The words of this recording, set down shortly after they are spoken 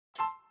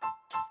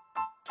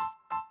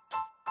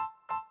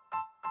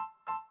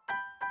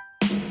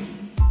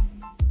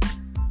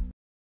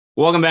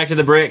Welcome back to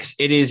the Bricks.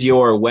 It is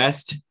your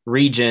West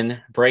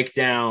region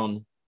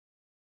breakdown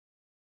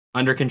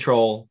under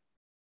control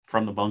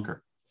from the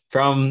bunker.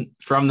 From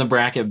the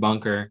bracket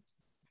bunker.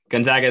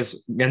 Gonzaga's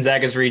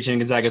region.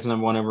 Gonzaga's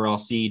number one overall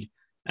seed.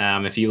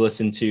 If you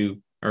listen to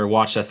or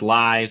watched us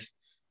live,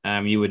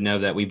 you would know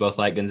that we both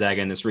like Gonzaga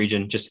in this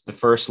region. Just the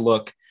first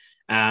look.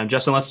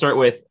 Justin, let's start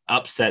with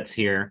upsets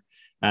here.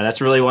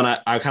 That's really what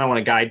I kind of want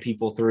to guide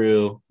people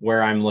through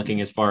where I'm looking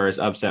as far as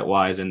upset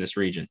wise in this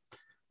region.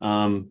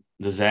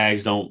 The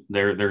Zags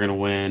they're going to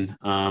win.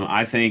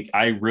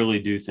 I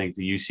really do think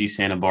the UC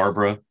Santa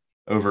Barbara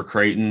over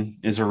Creighton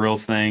is a real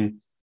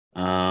thing.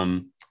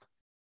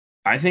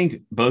 I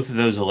think both of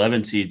those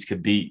 11 seeds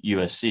could beat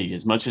USC.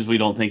 As much as we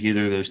don't think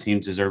either of those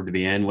teams deserve to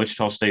be in,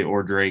 Wichita State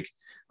or Drake,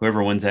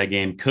 whoever wins that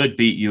game could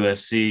beat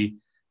USC.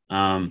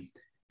 And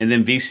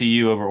then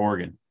VCU over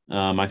Oregon.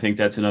 I think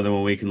that's another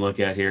one we can look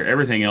at here.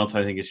 Everything else,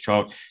 I think, is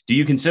chalk. Do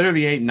you consider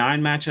the 8-9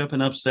 matchup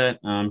an upset?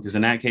 Because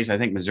in that case, I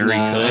think Missouri could.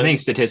 I think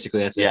statistically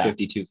that's a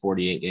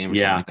 52-48 game or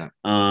something like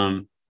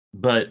that.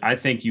 But I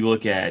think you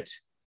look at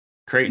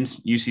Creighton,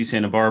 UC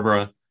Santa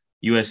Barbara,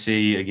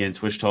 USC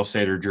against Wichita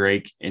State or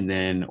Drake, and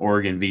then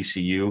Oregon,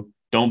 VCU.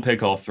 Don't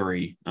pick all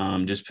three.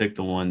 Just pick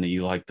the one that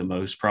you like the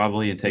most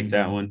probably and take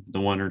that one,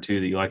 the one or two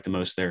that you like the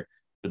most there.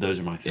 But those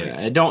are my three.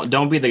 Yeah,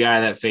 don't be the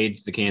guy that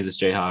fades the Kansas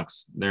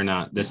Jayhawks. They're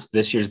not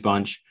this year's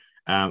bunch.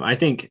 I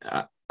think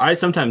I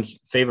sometimes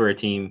favor a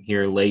team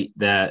here late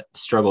that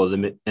struggled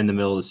in the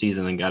middle of the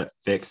season and got it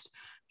fixed,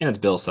 and it's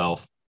Bill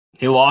Self.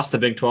 He lost the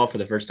Big 12 for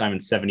the first time in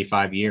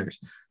 75 years,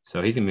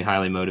 so he's going to be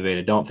highly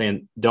motivated. Don't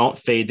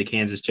fade the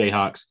Kansas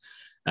Jayhawks.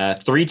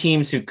 Three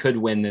teams who could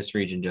win this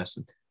region,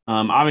 Justin.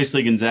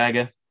 Obviously,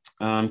 Gonzaga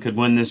could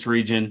win this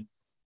region.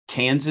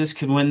 Kansas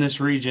could win this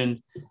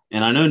region,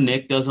 and I know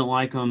Nick doesn't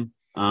like them.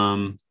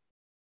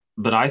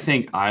 But I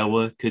think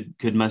Iowa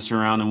could mess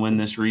around and win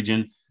this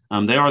region.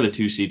 They are the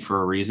 2 seed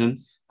for a reason.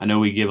 I know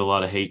we give a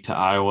lot of hate to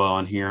Iowa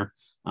on here,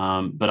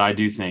 but I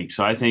do think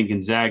so. I think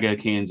Gonzaga,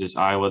 Kansas,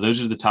 Iowa,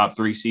 those are the top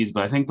 3 seeds.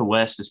 But I think the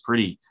West is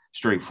pretty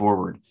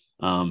straightforward,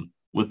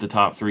 with the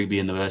top 3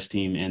 being the best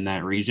team in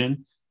that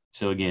region.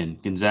 So again,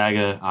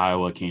 Gonzaga,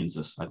 Iowa,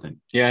 Kansas, I think.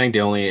 Yeah, I think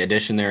the only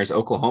addition there is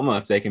Oklahoma.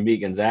 If they can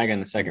beat Gonzaga in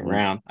the second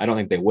round, I don't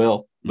think they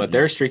will, but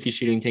they're a streaky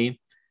shooting team.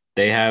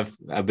 They have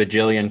a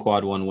bajillion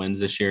quad 1 wins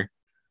this year.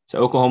 So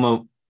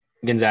Oklahoma,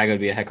 Gonzaga would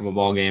be a heck of a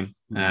ball game.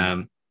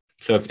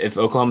 So if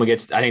Oklahoma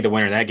gets, I think the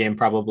winner of that game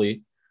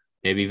probably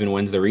maybe even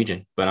wins the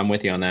region, but I'm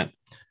with you on that.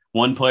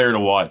 One player to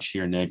watch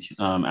here, Nick,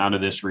 out of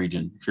this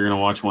region. If you're going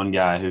to watch one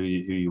guy, who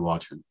you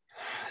watching?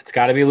 It's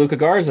got to be Luka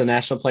Garza,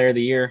 National Player of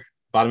the Year,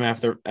 bottom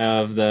half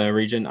of the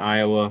region,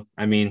 Iowa.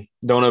 I mean,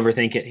 don't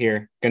overthink it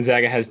here.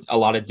 Gonzaga has a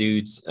lot of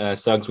dudes.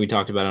 Suggs we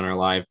talked about on our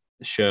live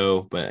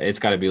show, but it's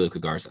got to be Luka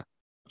Garza.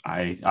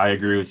 I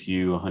agree with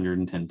you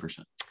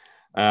 110%.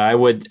 I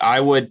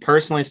would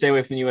personally stay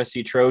away from the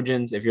USC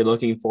Trojans. If you're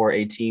looking for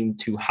a team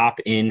to hop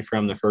in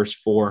from the first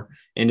 4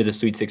 into the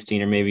Sweet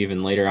 16 or maybe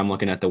even later, I'm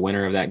looking at the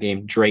winner of that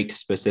game, Drake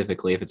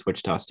specifically. If it's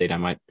Wichita State, I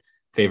might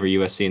favor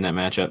USC in that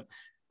matchup.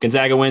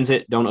 Gonzaga wins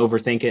it. Don't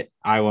overthink it.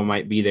 Iowa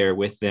might be there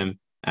with them,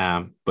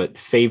 but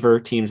favor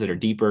teams that are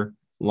deeper,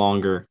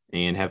 longer,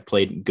 and have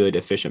played good,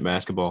 efficient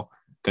basketball.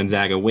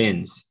 Gonzaga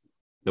wins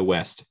the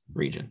West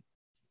region.